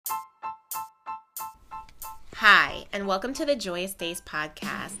Hi, and welcome to the Joyous Days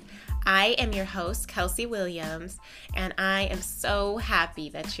podcast. I am your host, Kelsey Williams, and I am so happy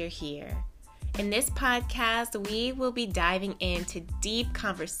that you're here. In this podcast, we will be diving into deep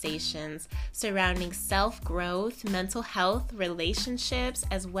conversations surrounding self-growth, mental health, relationships,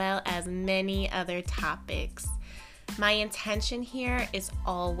 as well as many other topics. My intention here is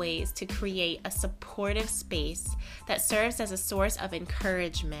always to create a supportive space that serves as a source of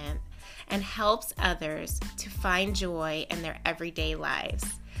encouragement and helps others to find joy in their everyday lives.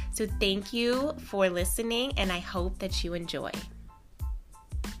 So thank you for listening, and I hope that you enjoy.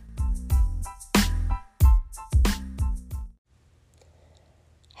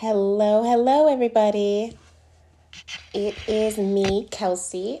 Hello, everybody. It is me,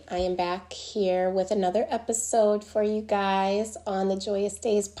 Kelsey. I am back here with another episode for you guys on the Joyous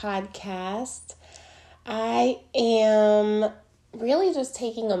Days podcast. I am really just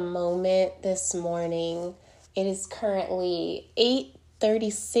taking a moment this morning. It is currently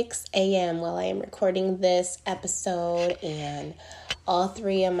 8:36 a.m. while I am recording this episode, and all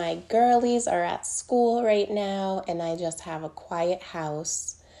three of my girlies are at school right now, and I just have a quiet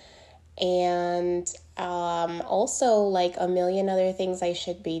house. And also like a million other things I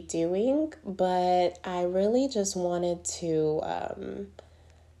should be doing, but I really just wanted to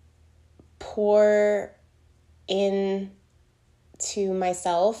pour in to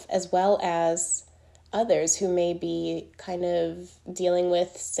myself as well as others who may be kind of dealing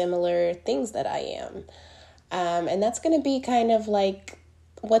with similar things that I am. And that's going to be kind of like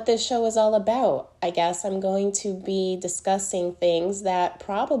what this show is all about. I guess I'm going to be discussing things that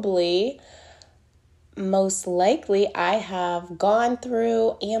probably, most likely, I have gone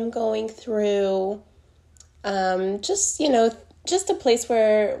through, am going through, just a place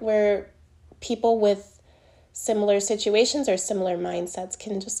where people with similar situations or similar mindsets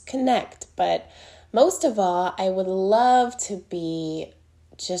can just connect. But most of all, I would love to be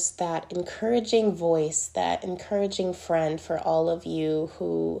just that encouraging voice, that encouraging friend for all of you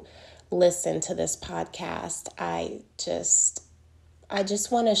who listen to this podcast. I just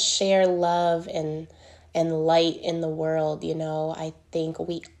want to share love and light in the world. I think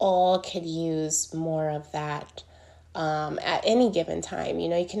we all could use more of that at any given time.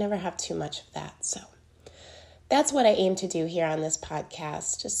 You can never have too much of that. So that's what I aim to do here on this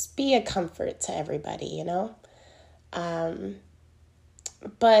podcast. Just be a comfort to everybody,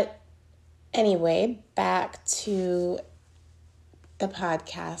 But anyway, back to the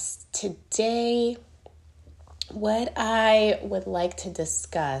podcast. Today, what I would like to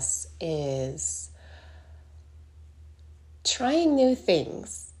discuss is trying new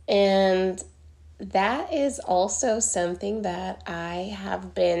things. And that is also something that I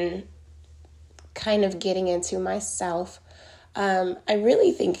have been kind of getting into myself. I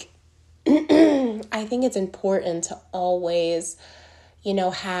really think, I think it's important to always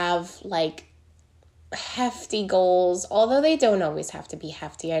have like hefty goals, although they don't always have to be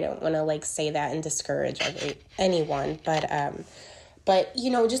hefty. I don't want to say that and discourage anyone, but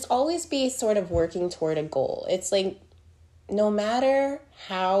just always be sort of working toward a goal. It's like, no matter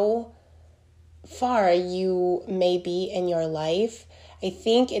how far you may be in your life, I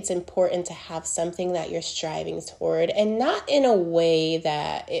think it's important to have something that you're striving toward, and not in a way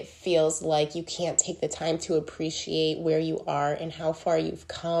that it feels like you can't take the time to appreciate where you are and how far you've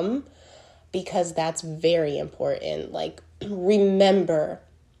come, because that's very important. Like, remember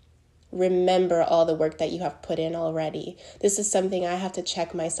all the work that you have put in already. This is something I have to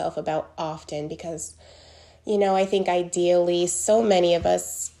check myself about often because, I think ideally so many of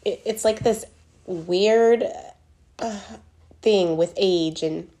us, it's like this weird thing with age,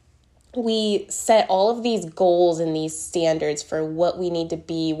 and we set all of these goals and these standards for what we need to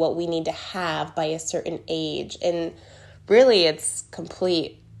be, what we need to have by a certain age, and really it's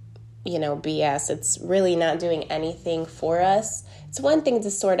complete BS. It's really not doing anything for us. It's one thing to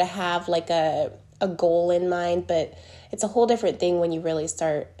sort of have like a goal in mind, but it's a whole different thing when you really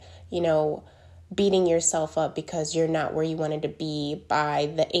start beating yourself up because you're not where you wanted to be by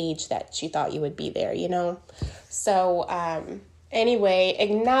the age that you thought you would be there, So anyway,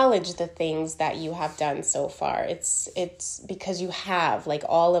 acknowledge the things that you have done so far. It's because you have, like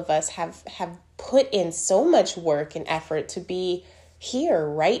all of us have put in so much work and effort to be here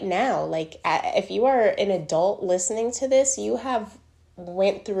right now. Like, if you are an adult listening to this, you have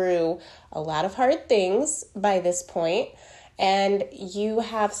went through a lot of hard things by this point, and you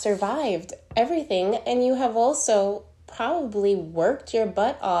have survived everything, and you have also probably worked your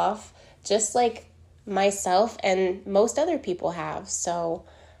butt off, just like myself and most other people have. So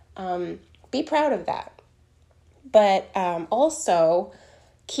be proud of that. But also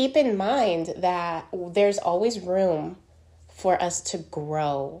keep in mind that there's always room for us to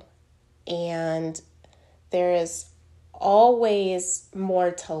grow, and there is always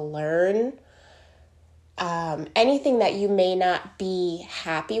more to learn. Anything that you may not be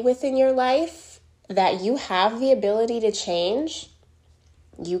happy with in your life, that you have the ability to change,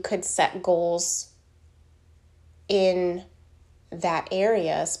 you could set goals in that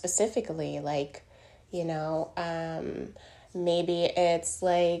area specifically. Like, maybe it's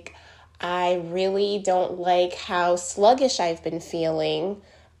like, I really don't like how sluggish I've been feeling.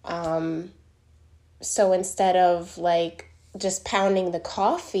 So instead of like just pounding the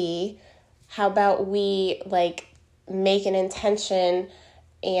coffee, how about we like make an intention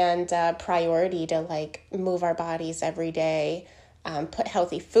and priority to like move our bodies every day, put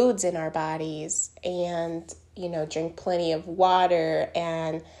healthy foods in our bodies, and drink plenty of water.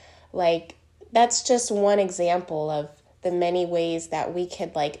 And like, that's just one example of the many ways that we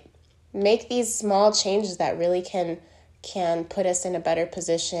could like make these small changes that really can put us in a better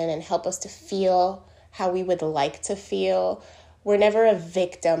position and help us to feel how we would like to feel. We're never a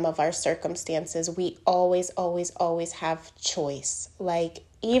victim of our circumstances. We always, always, always have choice. Like,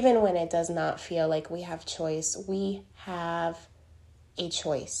 even when it does not feel like we have choice, we have a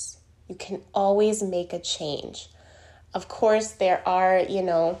choice. You can always make a change. Of course, there are,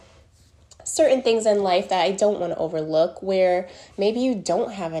 certain things in life that I don't want to overlook where maybe you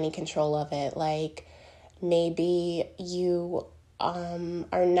don't have any control of it. Like, maybe you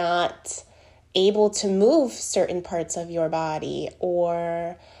are not able to move certain parts of your body,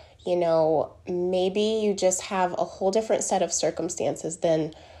 or maybe you just have a whole different set of circumstances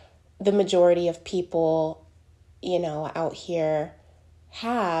than the majority of people out here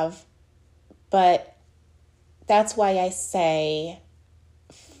have. But that's why I say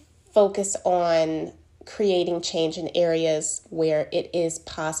focus on creating change in areas where it is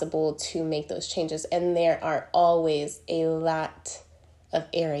possible to make those changes. And there are always a lot of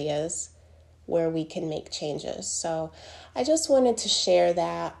areas where we can make changes. So I just wanted to share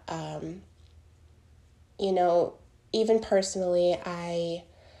that. Even personally, I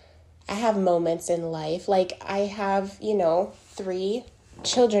have moments in life, like I have, 3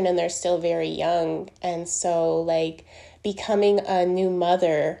 children and they're still very young. And so like becoming a new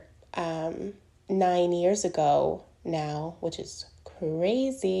mother 9 years ago now, which is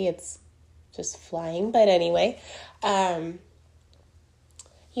crazy. It's just flying. But anyway, there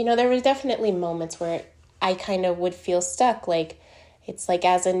were definitely moments where I kind of would feel stuck. Like, it's like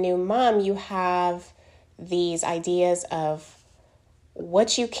as a new mom, you have these ideas of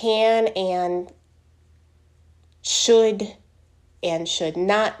what you can and should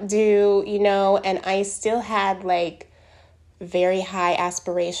not do, and I still had like very high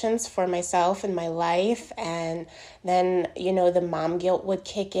aspirations for myself and my life. And then, the mom guilt would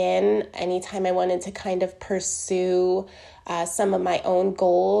kick in anytime I wanted to kind of pursue some of my own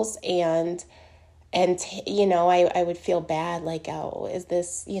goals. And I would feel bad, like, oh, is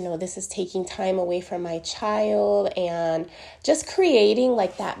this, this is taking time away from my child. And just creating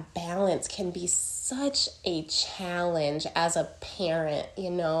like that balance can be such a challenge as a parent,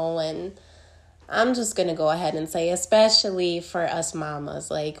 and I'm just going to go ahead and say, especially for us mamas,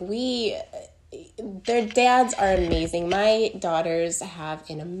 like their dads are amazing. My daughters have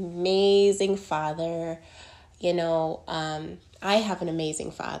an amazing father. I have an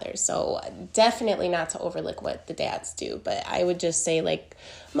amazing father. So definitely not to overlook what the dads do. But I would just say, like,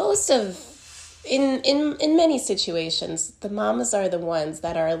 in many situations, the mamas are the ones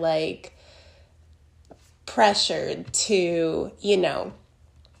that are like pressured to,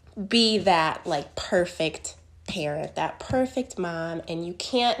 be that like perfect parent, that perfect mom, and you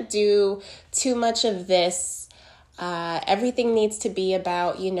can't do too much of this. Everything needs to be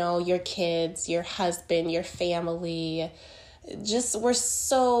about, your kids, your husband, your family. Just, we're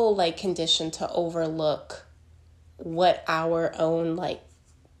so like conditioned to overlook what our own like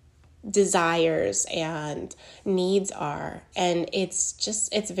desires and needs are. And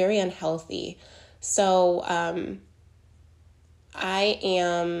it's very unhealthy. So,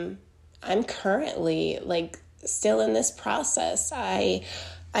 I'm currently like still in this process. I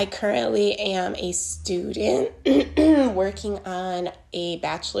currently am a student working on a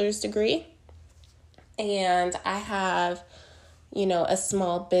bachelor's degree, and I have, a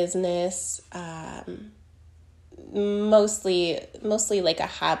small business, mostly like a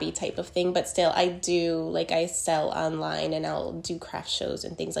hobby type of thing, but still I sell online and I'll do craft shows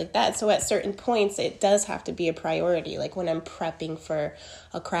and things like that. So at certain points it does have to be a priority, like when I'm prepping for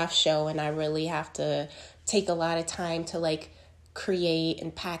a craft show and I really have to take a lot of time to like create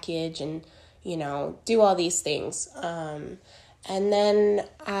and package and do all these things. And then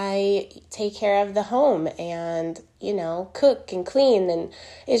I take care of the home and, cook and clean. And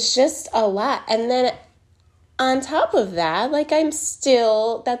it's just a lot. And then on top of that, like that's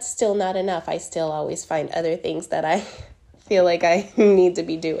still not enough. I still always find other things that I feel like I need to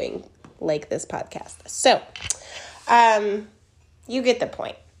be doing, like this podcast. So, you get the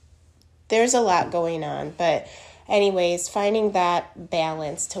point. There's a lot going on, but anyways, finding that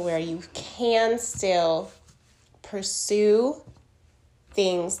balance to where you can still pursue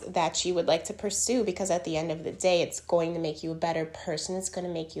things that you would like to pursue, because at the end of the day, it's going to make you a better person. It's going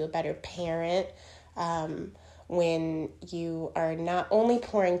to make you a better parent. When you are not only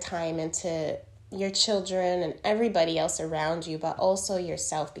pouring time into your children and everybody else around you, but also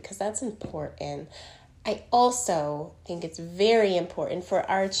yourself, because that's important. I also think it's very important for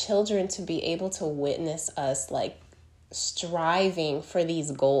our children to be able to witness us like striving for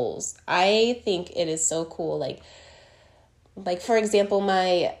these goals. I think it is so cool. Like for example,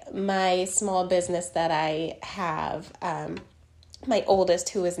 my small business that I have, my oldest,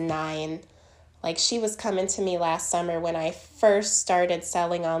 who is 9, like she was coming to me last summer when I first started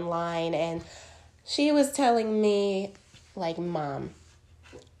selling online, and she was telling me, like, Mom,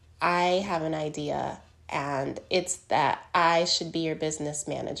 I have an idea, and it's that I should be your business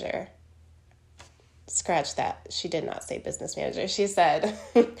manager. Scratch that. She did not say business manager. She said,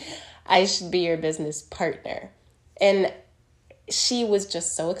 I should be your business partner. And she was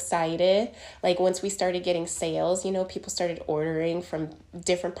just so excited. Like once we started getting sales, people started ordering from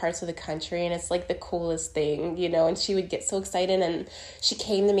different parts of the country, and it's like the coolest thing, and she would get so excited. And she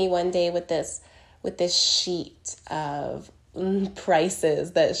came to me one day with this sheet of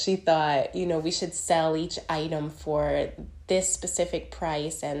prices that she thought, we should sell each item for this specific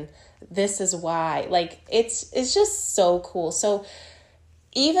price, and this is why. Like it's just so cool. So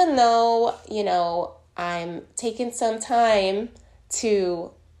even though, I'm taking some time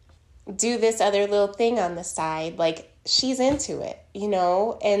to do this other little thing on the side, like she's into it,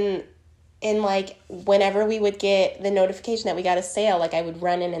 and like whenever we would get the notification that we got a sale, like I would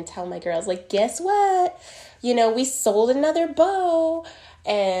run in and tell my girls, like, guess what? We sold another bow.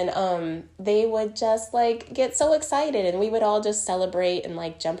 And they would just like get so excited, and we would all just celebrate and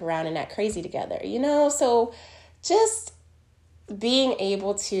like jump around and act crazy together, so just being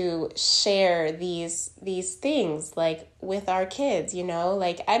able to share these things like with our kids,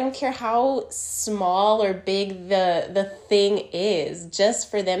 like I don't care how small or big the thing is,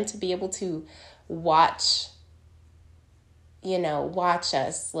 just for them to be able to watch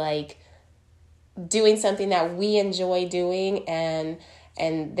us like doing something that we enjoy doing, and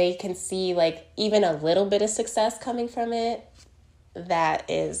they can see like even a little bit of success coming from it. That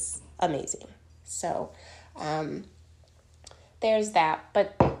is amazing. So, there's that.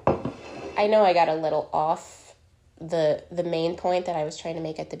 But I know I got a little off the main point that I was trying to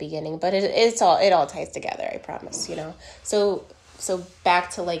make at the beginning, but it all ties together, I promise, So back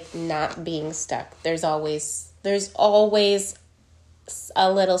to like not being stuck. There's always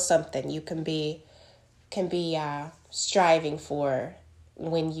a little something you can be striving for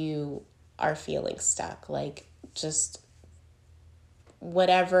when you are feeling stuck. Like just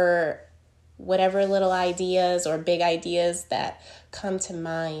whatever little ideas or big ideas that come to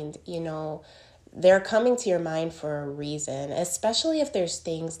mind, they're coming to your mind for a reason, especially if there's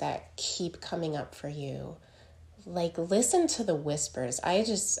things that keep coming up for you. Like listen to the whispers. I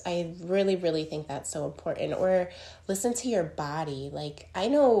really, really think that's so important. Or listen to your body. Like I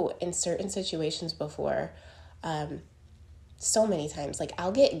know in certain situations before, so many times, like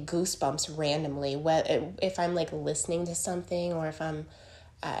I'll get goosebumps randomly if I'm like listening to something, or if I'm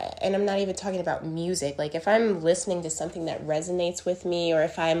and I'm not even talking about music. Like if I'm listening to something that resonates with me, or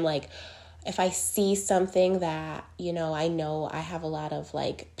if I see something that, I know I have a lot of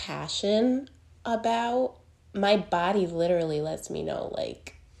like passion about, my body literally lets me know,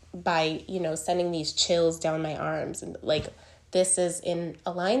 like by, sending these chills down my arms, and like, this is in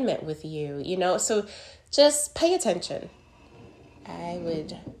alignment with you, so just pay attention. I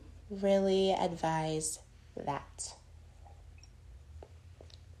would really advise that.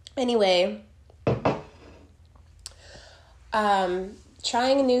 Anyway,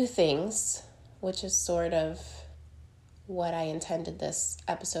 trying new things, which is sort of what I intended this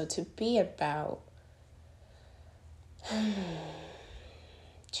episode to be about.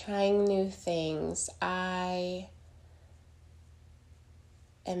 Trying new things. I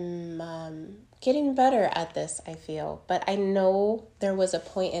am getting better at this, I feel. But I know there was a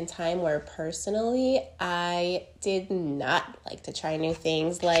point in time where personally I did not like to try new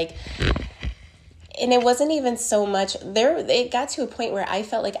things. Like, and it wasn't even so much there. It got to a point where I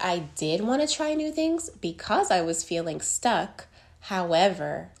felt like I did want to try new things because I was feeling stuck.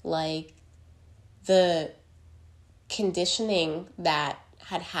 However, like, the conditioning that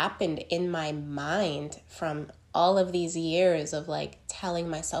had happened in my mind from all of these years of like telling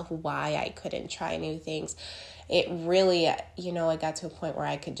myself why I couldn't try new things, it really, it got to a point where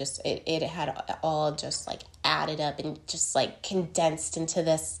I could just, it had all just like added up and just like condensed into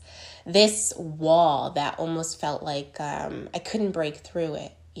this wall that almost felt like I couldn't break through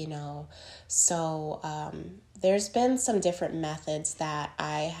it, So there's been some different methods that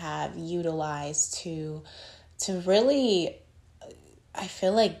I have utilized to really, I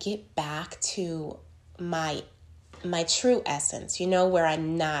feel like, get back to my true essence, where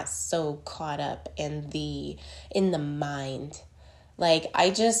I'm not so caught up in the mind. Like, I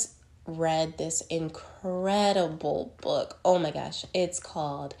just read this incredible book. Oh my gosh, it's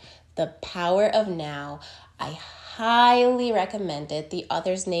called The Power of Now. I highly recommend it. The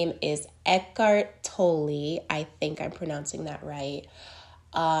author's name is Eckhart Tolle. I think I'm pronouncing that right.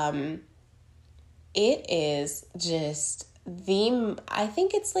 It is just I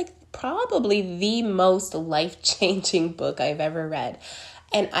think it's like probably the most life-changing book I've ever read.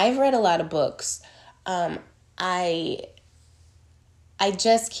 And I've read a lot of books. I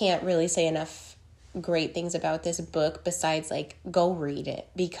just can't really say enough great things about this book besides like go read it,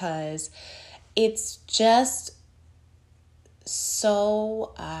 because it's just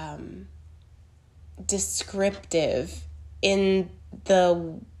so descriptive in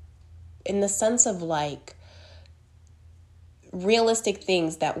the sense of like realistic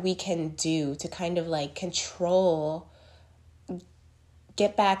things that we can do to kind of like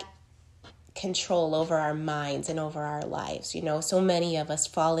get back control over our minds and over our lives. So many of us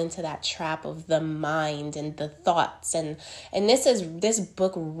fall into that trap of the mind and the thoughts, and this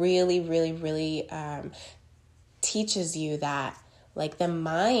book really, really, really teaches you that like the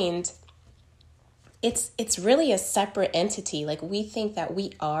mind, it's really a separate entity. Like, we think that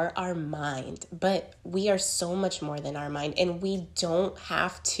we are our mind, but we are so much more than our mind, and we don't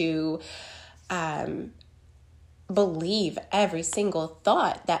have to believe every single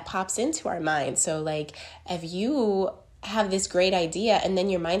thought that pops into our mind. So like, if you have this great idea and then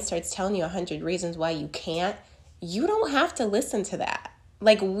your mind starts telling you 100 reasons why you can't, you don't have to listen to that.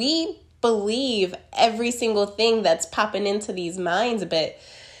 Like, we believe every single thing that's popping into these minds, but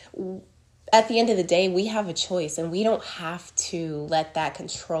at the end of the day, we have a choice, and we don't have to let that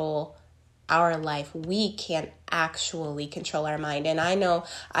control our life. We can actually control our mind. And I know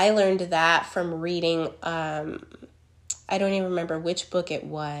I learned that from reading, I don't even remember which book it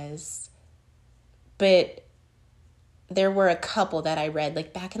was, but there were a couple that I read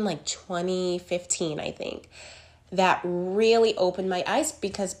like back in like 2015, I think, that really opened my eyes,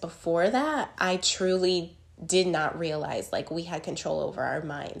 because before that, I truly did not realize like we had control over our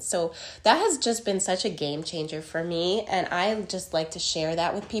minds. So that has just been such a game changer for me. And I just like to share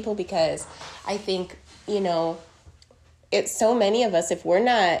that with people, because I think, it's so many of us, if we're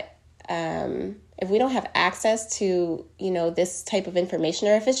not, if we don't have access to, this type of information,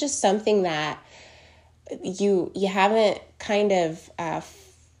 or if it's just something that you haven't kind of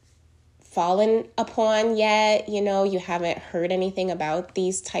fallen upon yet, you haven't heard anything about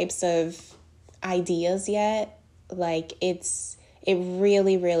these types of ideas yet, like it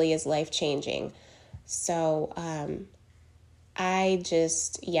really, really is life-changing. So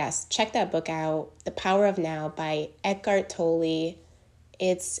yes, check that book out, The Power of Now by Eckhart Tolle.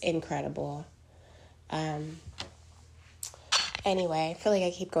 It's incredible. Anyway, I feel like I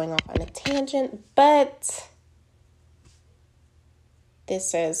keep going off on a tangent, but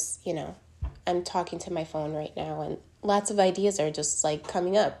this is, I'm talking to my phone right now, and lots of ideas are just like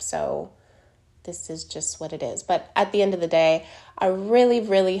coming up. So this is just what it is. But at the end of the day, I really,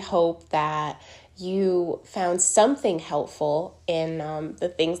 really hope that you found something helpful in the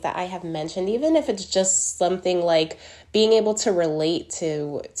things that I have mentioned, even if it's just something like being able to relate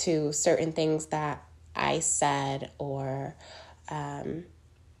to certain things that I said, or,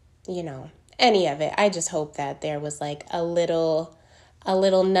 any of it. I just hope that there was like a little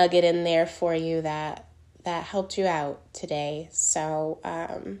nugget in there for you that helped you out today. So,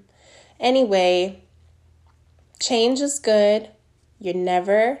 anyway, change is good. You're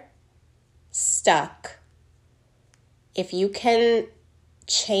never stuck. If you can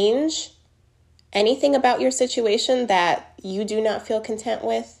change anything about your situation that you do not feel content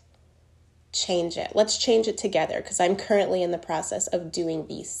with, change it. Let's change it together, because I'm currently in the process of doing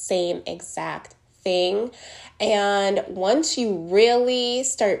the same exact thing. And once you really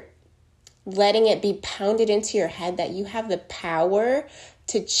start letting it be pounded into your head that you have the power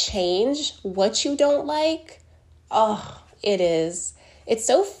to change what you don't like, it's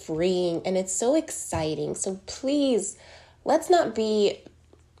so freeing and it's so exciting. So please, let's not be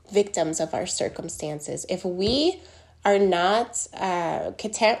victims of our circumstances. If we are not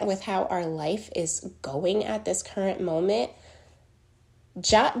content with how our life is going at this current moment,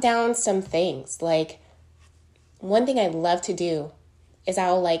 jot down some things. Like, one thing I love to do is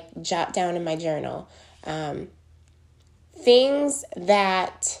I'll jot down in my journal things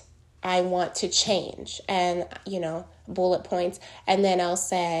that I want to change, and bullet points, and then I'll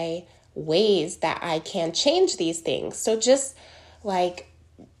say ways that I can change these things. So just get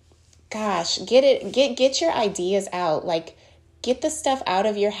your ideas out. Get the stuff out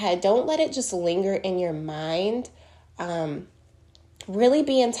of your head. Don't let it just linger in your mind. Really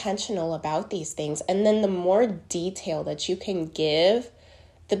be intentional about these things. And then the more detail that you can give,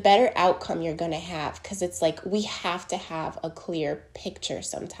 the better outcome you're going to have. Because it's we have to have a clear picture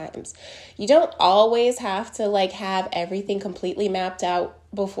sometimes. You don't always have to have everything completely mapped out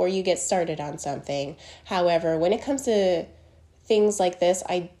before you get started on something. However, when it comes to things like this,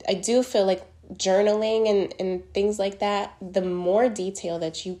 I do feel like journaling and things like that, the more detail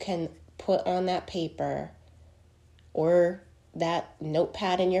that you can put on that paper or that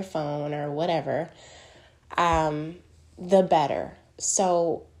notepad in your phone or whatever, the better.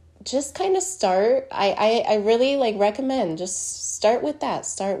 So just kind of start. I really recommend just start with that.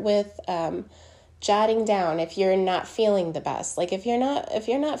 Start with jotting down if you're not feeling the best. If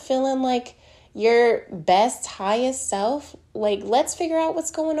you're not feeling like your best, highest self, let's figure out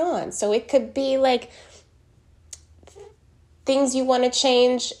what's going on. So it could be things you want to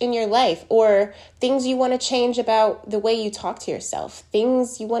change in your life, or things you want to change about the way you talk to yourself,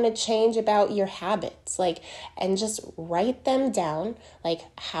 things you want to change about your habits, and just write them down.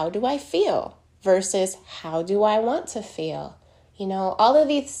 How do I feel versus how do I want to feel? All of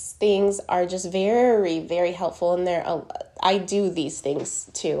these things are just very, very helpful, and I do these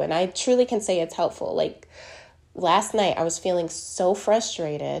things too, and I truly can say it's helpful. Last night I was feeling so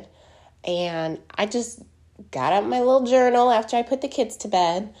frustrated, and I just got out my little journal after I put the kids to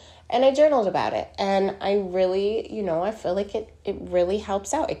bed, and I journaled about it. And I really, I feel like it really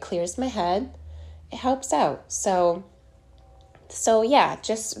helps out. It clears my head. It helps out. So yeah,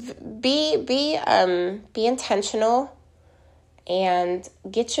 just be intentional and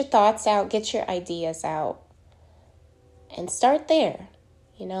get your thoughts out, get your ideas out, and start there,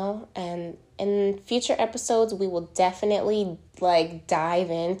 and in future episodes, we will definitely dive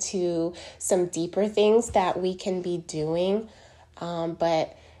into some deeper things that we can be doing.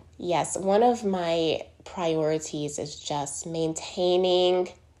 But yes, one of my priorities is just maintaining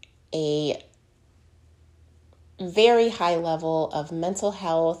a very high level of mental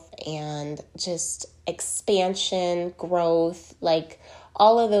health and just expansion, growth,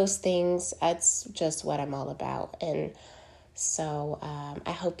 all of those things. That's just what I'm all about. And so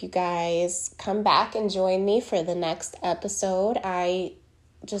I hope you guys come back and join me for the next episode. I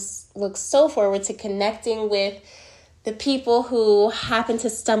just look so forward to connecting with the people who happen to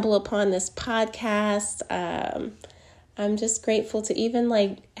stumble upon this podcast. I'm just grateful to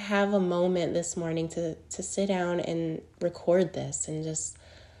even have a moment this morning to sit down and record this, and just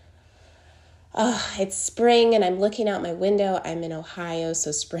it's spring and I'm looking out my window. I'm in Ohio,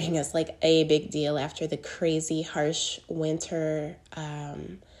 so spring is a big deal after the crazy harsh winter.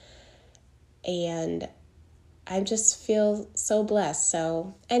 And I just feel so blessed.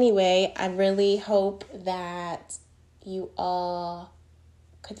 So anyway, I really hope that you all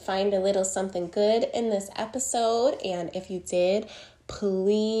could find a little something good in this episode. And if you did,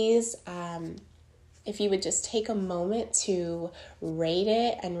 please, if you would just take a moment to rate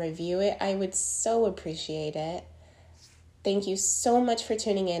it and review it, I would so appreciate it. Thank you so much for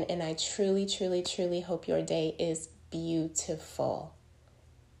tuning in, and I truly, truly, truly hope your day is beautiful.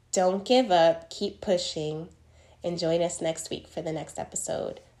 Don't give up, keep pushing, and join us next week for the next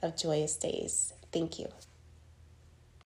episode of Joyous Days. Thank you.